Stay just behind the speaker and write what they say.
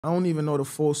I don't even know the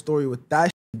full story with that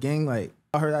gang. Like,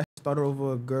 I heard that started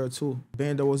over a girl too.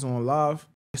 Bando was on live.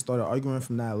 They started arguing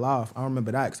from that live. I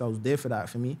remember that because I was there for that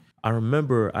for me. I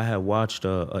remember I had watched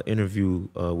a interview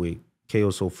with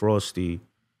KO So Frosty,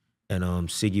 and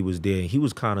Ciggy was there. He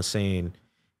was kind of saying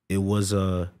it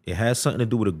had something to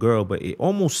do with a girl, but it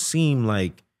almost seemed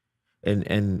like,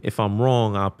 and if I'm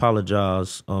wrong, I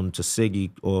apologize to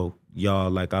Ciggy or y'all.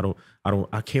 Like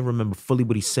I can't remember fully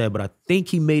what he said, but I think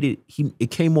he made it.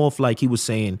 It came off like he was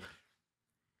saying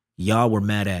y'all were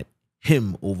mad at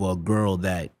him over a girl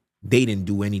that they didn't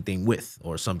do anything with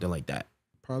or something like that.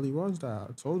 Probably was that.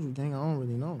 I told you, gang, I don't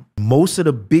really know. Most of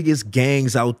the biggest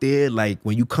gangs out there, like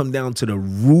when you come down to the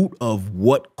root of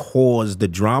what caused the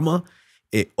drama,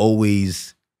 it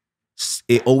always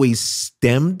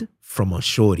stemmed from a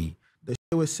shorty. The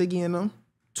shit with Ciggy and them,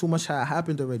 too much had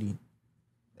happened already.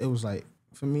 It was like,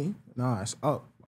 for me, nah, it's up.